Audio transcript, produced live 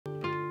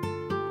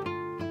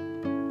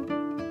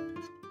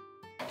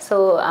So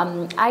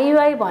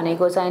IUI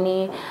भनेको चाहिँ नि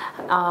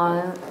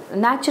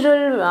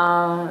नेचुरल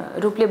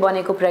रूपले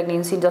बनेको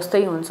प्रेग्नेन्सी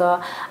जस्तै हुन्छ।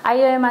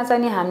 IUI मा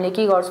चाहिँ नि हामीले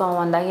के गर्छौं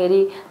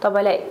भन्दाखेरि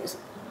तपाईलाई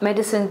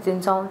मेडिसिन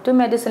दिन्छौं। त्यो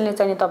मेडिसिनले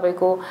चाहिँ नि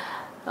तपाईको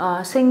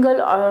single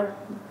or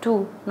two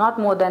not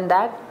more than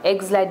that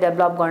एग्सलाई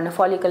develop गर्न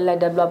फलिकललाई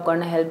डेभलप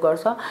गर्न हेल्प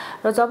गर्छ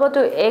र जब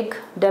त्यो एग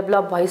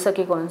डेभलप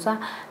भइसकेको हुन्छ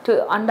त्यो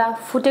अंडा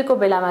फुटेको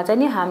बेलामा चाहिँ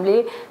नि हामीले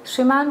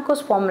श्रीमानको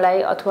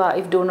स्पर्मलाई अथवा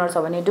इफ डोनर छ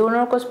भने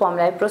डोनरको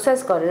स्पर्मलाई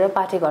प्रोसेस गरेर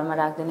पाठेघरमा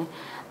राख्दिने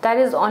That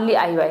is only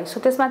IUI. So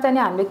त्यसमा चाहिँ नि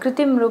हामीले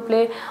कृत्रिम रूपले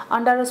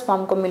अंडा र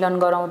स्पर्मको मिलन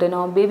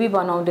गराउँदैनौं, baby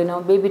बनाउँदैनौं,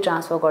 baby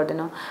transfer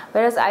गर्दैनौं।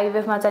 Whereas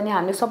IVF मा चाहिँ नि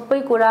हामीले सबै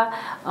कुरा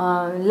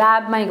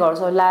ल्याबमै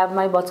गर्छौं,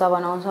 ल्याबमै बच्चा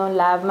बनाउँछौं,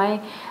 ल्याबमै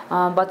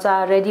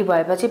बच्चा रेडी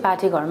भएपछि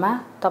पाठेघरमा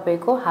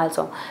तपाईको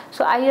हाल्छौं।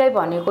 So IUI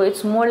भनेको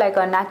it's more like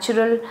a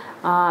natural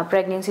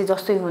pregnancy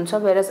जस्तै हुन्छ।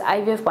 Whereas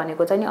IVF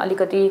भनेको चाहिँ नि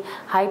अलिकति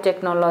हाई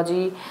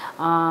टेक्नोलोजी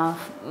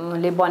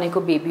ले बनेको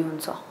बेबी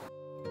हुन्छ।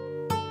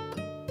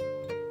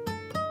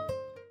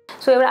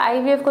 सो एउटा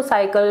IVF को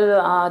साइकल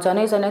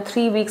जनै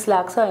 3 वीक्स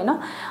लाग्छ हैन।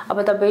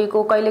 अब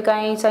तपाईको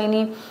कहिलेकाहीँ चाहिँ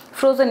नि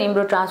फ्रोजन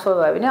एम्ब्रियो ट्रान्सफर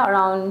भयो भने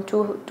अराउन्ड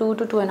 2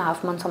 to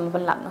 2.5 मन्थ सम्म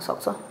पनि लाग्न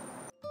सक्छ।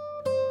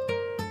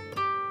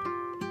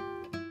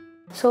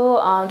 So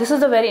this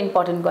is a very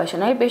important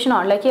question है।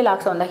 पेशेन्टहरुलाई के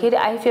लाग्छ भन्दाखेरि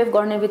IVF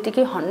गर्ने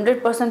बित्तिकै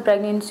 100%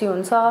 प्रेग्नेन्सी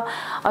हुन्छ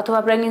अथवा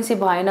प्रेग्नेन्सी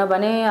भएन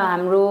भने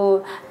हाम्रो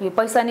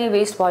पैसा नै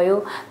वेस्ट भयो।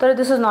 तर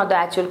this is not the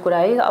actual कुरा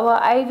है। अब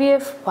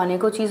IVF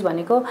भनेको चीज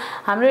भनेको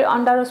हाम्रो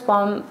अंडा र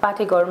स्पर्म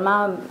पाठेघरमा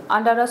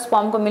अंडा र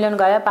स्पर्मको मिलन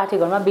गरे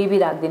पाठेघरमा बेबी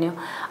राख्दिने हो।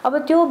 अब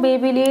त्यो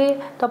बेबीले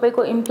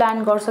तपाईको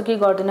इम्प्लान्ट गर्छ कि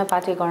गर्दैन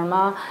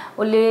पाठेघरमा,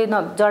 उले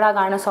जडा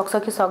गाड्न सक्छ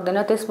कि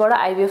सक्दैन, त्यसबाट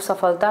IVF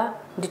सफलता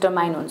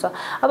डिटरमाइन हुन्छ।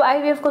 अब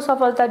IVF को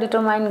सफलता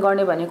डिटरमाइन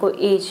गर्ने भनेको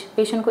एज,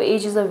 पेशेन्ट को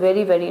as is a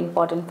very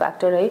important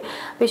factor है।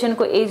 पेशेन्ट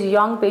को एज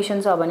यङ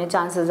पेशेन्ट छ भने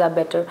चान्सेस आर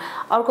बेटर।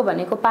 अर्को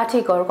भनेको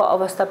पाठेघरको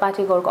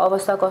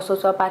अवस्था कस्तो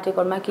छ,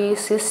 पाठेघरमा के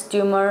सिस्ट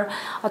ट्युमर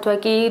अथवा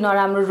केही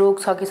नराम्रो रोग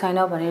छ कि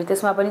छैन भनेर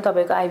त्यसमा पनि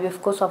तपाईको IVF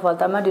को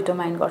सफलतामा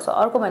डिटरमाइन गर्छ।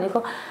 अर्को भनेको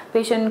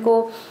पेशेन्ट को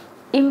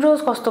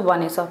इम्ब्रोज कस्तो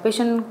बनेछ,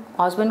 पेशेन्ट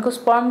हस्बेन्ड को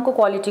स्पर्म को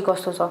क्वालिटी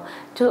कस्तो छ,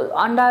 त्यो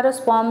अंडा र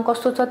स्पर्म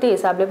कस्तो छ त्यो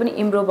हिसाबले पनि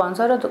इम्ब्रो बन्छ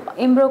र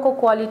इम्ब्रो को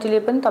क्वालिटीले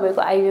पनि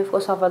तपाईको IVF को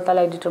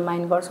सफलतालाई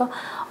डिटरमाइन गर्छ।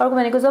 अर्को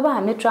भनेको जब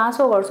हामीले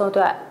ट्रान्सफर गर्छौं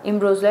त्यो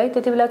इम्ब्रोजलाई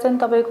त्यतिबेला चाहिँ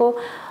तपाईको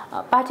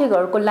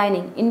पाठेघरको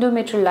लाइनिङ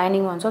इन्डोमेट्रियल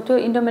लाइनिङ भन्छ, त्यो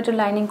इन्डोमेट्रियल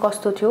लाइनिङ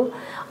कस्तो थियो।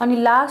 अनि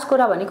लास्ट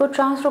कुरा भनेको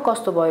ट्रान्सफर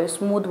कस्तो भयो,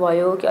 स्मूथ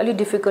भयो कि अलि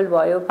डिफिकल्ट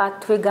भयो,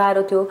 पाथवे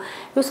गाह्रो थियो,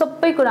 यो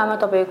सबै कुरामा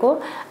तपाईको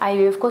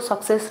IVF को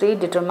सक्सेस रेट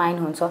डिटरमाइन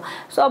हुन्छ।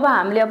 सो अब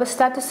हामीले अब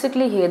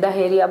स्ट्याटिस्टिकली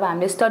हेर्दाखेरि अब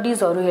हामीले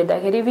स्टडीजहरु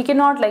हेर्दाखेरि वी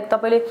क्यान नट लाइक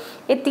तपाईले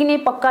यति नै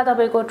पक्का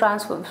तपाईको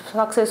ट्रान्सफर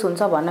सक्सेस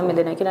हुन्छ भन्न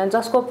मिल्दैन, किनभने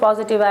जसको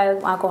पोजिटिभ आयो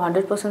उहाँको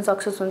 100%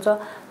 सक्सेस हुन्छ,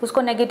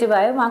 उसको नेगेटिभ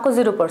आयो उहाँको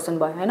 0%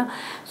 भयो हैन।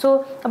 सो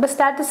अब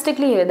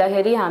स्ट्याटिस्टिकली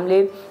हेर्दाखेरि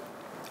हामीले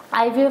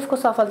IVF को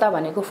सफलता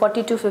भनेको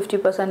 40 to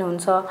 50%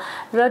 हुन्छ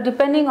र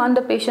depending on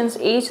the patients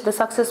as the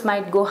success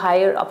might go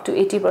higher up to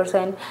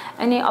 80%।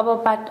 अनि अब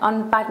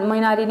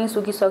महिनारी नै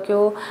सुकिसक्यो,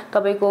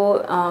 तपाईको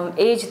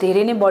एज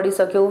धेरै नै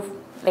बढिसक्यो,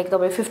 लाइक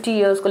तपाई 50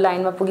 इयर्स को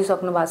लाइनमा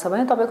पुगिसक्नु भएको छ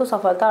भने तपाईको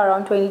सफलता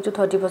अराउन्ड 20 to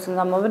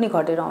 30% सम्म पनि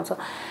घटेर आउँछ।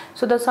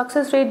 So the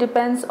success rate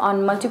depends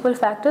on multiple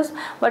factors,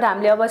 but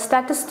हामीले अब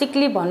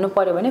स्ट्याटिस्टिकली भन्नु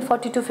पर्यो भने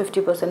 40 to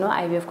 50% हो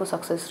IVF को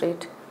सक्सेस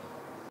रेट।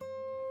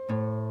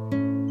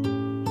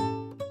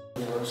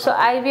 सो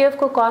IVF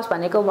को कस्ट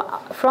भनेको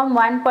from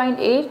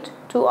 1.8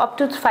 to up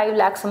to 5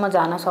 lakh सम्म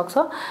जान सक्छ।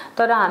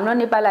 तर हाम्रो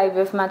नेपाल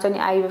IVF मा चाहिँ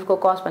IVF को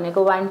कस्ट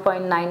भनेको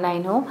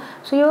 1.99 हो।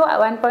 सो यो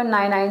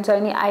 1.99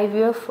 चाहिँ नि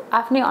IVF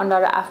आफ्नै अंडा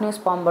र आफ्नै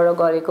स्पर्मबाट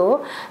गरेको हो।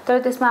 तर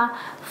त्यसमा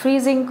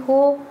फ्रीजिङ को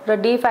र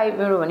डे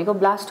 5 भनेको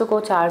ब्लास्टो को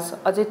चार्ज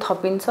अझै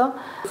थपिन्छ।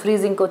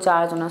 फ्रीजिङ को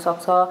चार्ज हुन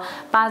सक्छ,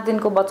 5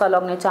 दिनको बच्चा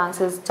लग्ने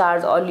चान्सेस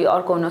चार्ज अलि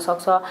अर्को हुन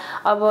सक्छ।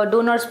 अब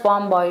डोनर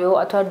स्पर्म भयो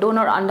अथवा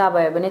डोनर अंडा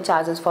भयो भने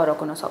चार्जेस फरक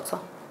हुन सक्छ।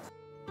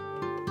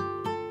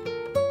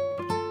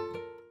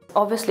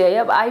 Obviously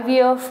अब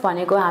IVF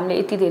भनेको हामीले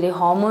यति धेरै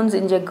हार्मोन्स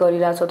इन्जेक्ट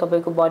गरिराछौं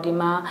तपाईको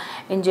बडीमा,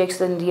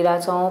 इन्जेक्सन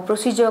दिइराछौं,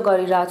 प्रोसिजर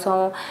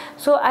गरिराछौं।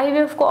 सो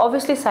IVF को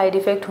obviously साइड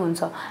इफेक्ट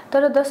हुन्छ,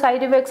 तर the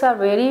side effects are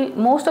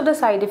most of the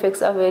side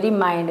effects are very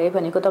mild है।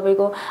 भनेको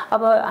तपाईको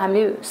अब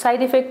हामीले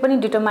साइड इफेक्ट पनि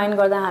डिटरमाइन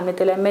गर्दा हामीले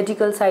त्यसलाई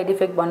मेडिकल साइड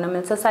इफेक्ट भन्न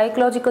मिल्छ,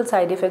 साइकोलोजिकल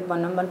साइड इफेक्ट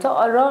भन्न मिल्छ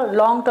र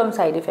लङ टर्म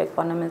साइड इफेक्ट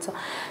भन्न मिल्छ।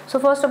 सो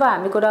फर्स्ट अब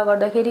हामी कुरा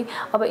गर्दाखेरि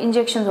अब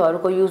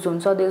इन्जेक्सन्सहरुको युज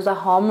हुन्छ, there is a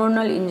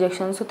hormonal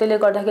injection. So त्यसले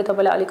गर्दाखेरि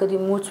तपाईलाई अलिकति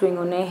मुड स्विङ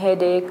हुने,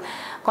 हेडेक,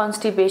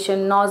 कन्स्टिपेसन,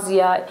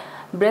 नजिया,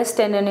 ब्रेस्ट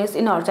टेन्डरनेस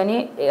यिनीहरु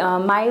चाहिँ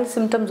माइल्ड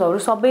सिम्पटम्सहरु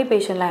सबै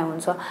पेशेन्टलाई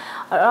हुन्छ।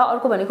 र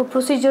अर्को भनेको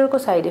प्रोसिजरको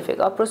साइड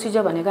इफेक्ट। अब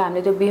प्रोसिजर भनेको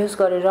हामीले त्यो बेहोस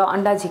गरेर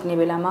अंडा झिक्ने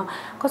बेलामा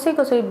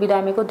कसै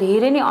बिरामीको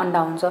धेरै नै अंडा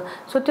हुन्छ।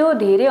 सो त्यो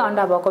धेरै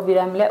अंडा भएको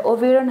बिरामीलाई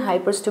ओभेरियन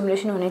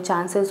हाइपरस्टिमुलेसन हुने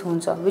चान्सेस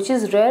हुन्छ, which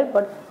is rare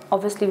but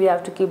obviously we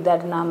have to keep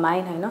that in our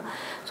mind हैन।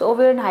 सो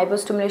ओभेरियन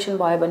हाइपरस्टिमुलेसन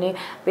भयो भने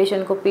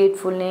पेशेन्टको पेट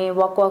फुल्ने,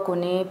 वकवक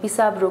हुने,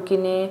 पिसाब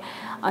रोकिने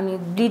अनि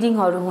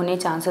ब्लिडिङहरु हुने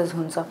चान्सेस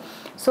हुन्छ।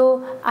 So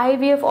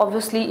IVF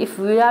obviously if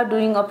we are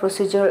doing a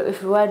procedure,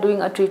 if we are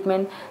doing a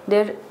treatment,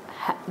 there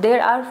there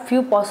are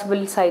few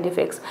possible side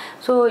effects.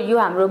 So यो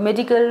हाम्रो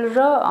मेडिकल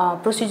र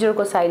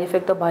प्रोसिजरको साइड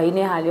इफेक्ट त भइ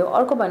नै हाल्यो.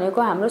 अर्को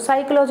भनेको हाम्रो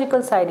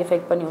साइकोलोजिकल साइड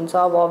इफेक्ट पनि हुन्छ.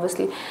 अब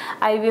अभियसली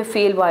आइभीएफ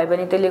फेल भयो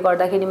भने त्यसले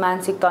गर्दाखेरि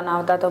मानसिक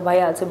तनाव त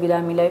भइहाल्छ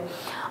बिरामीलाई.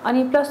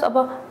 अनि प्लस अब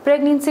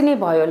प्रेग्नेन्सी नै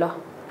भयो, ल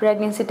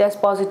प्रेग्नेन्सी टेस्ट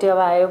पोजिटिभ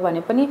आयो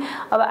भने पनि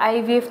अब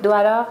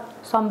आइभीएफद्वारा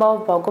सम्भव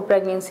भएको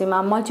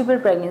प्रेग्नेन्सीमा मल्टिपल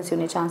प्रेग्नेन्सी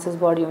हुने चान्सेस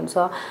बढी हुन्छ.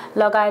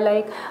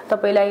 लगायत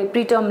तपाईँलाई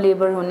प्रिटर्म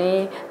लेबर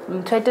हुने,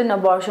 थ्रेटन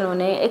अबर्सन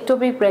हुने,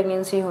 एक्टोपिक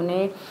प्रेग्नेन्सी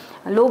हुने,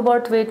 लो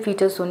बर्थ वेट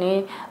फिटस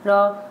हुने र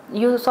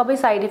यो सबै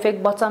साइड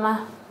इफेक्ट बच्चामा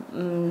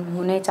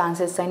हुने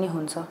चान्सेस चाहिँ नि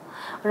हुन्छ.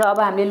 र अब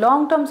हामीले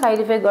लङ टर्म साइड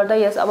इफेक्ट गर्दा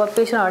यस अब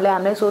पेसेन्टहरूले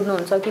हामीलाई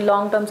सोध्नुहुन्छ कि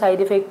लङ टर्म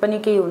साइड इफेक्ट पनि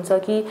केही हुन्छ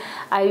कि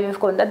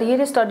आइभीएफको भन्दा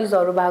धेरै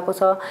स्टडिजहरू भएको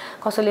छ.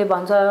 कसैले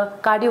भन्छ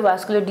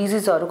कार्डियोभास्कुलर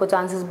डिजिजहरूको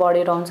चान्सेस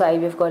बढेर आउँछ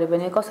आइभीएफ गऱ्यो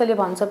भने, कसैले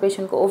भन्छ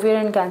पेसेन्टको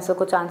ओभेरियन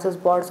क्यान्सरको चान्सेस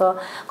बढ्छ,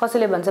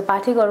 कसैले भन्छ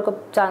पाठेघरको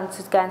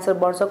चान्सेस क्यान्सर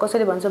बढ्छ,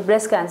 कसैले भन्छ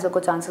ब्रेस्ट क्यान्सरको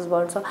चान्सेस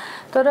बढ्छ.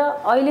 तर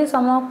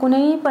अहिलेसम्म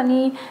कुनै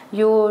पनि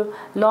यो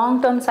लङ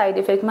टर्म साइड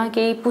इफेक्टमा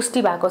केही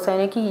पुष्टि भएको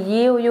छैन कि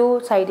यो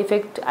साइड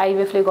इफेक्ट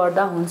आइभीएफले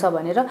गर्दा हुन्छ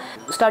भनेर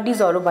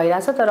स्टडिजहरू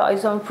भइरहेछ. तर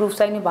अहिलेसम्म प्रुफ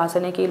चाहिँ नि भएको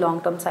छैन कि लङ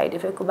टर्म साइड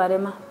इफेक्टको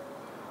बारेमा.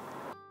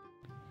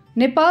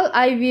 Nepal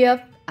IVF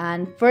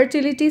and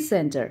Fertility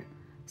Center,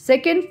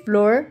 2nd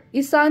floor,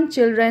 Isan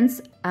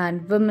Children's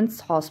and Women's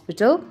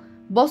Hospital,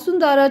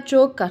 Basundhara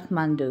Chowk,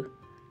 Kathmandu.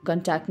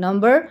 Contact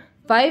number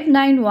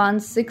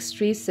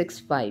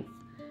 5916365,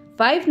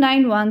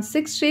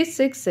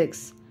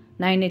 5916366,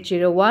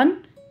 9801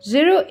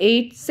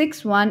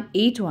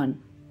 086181.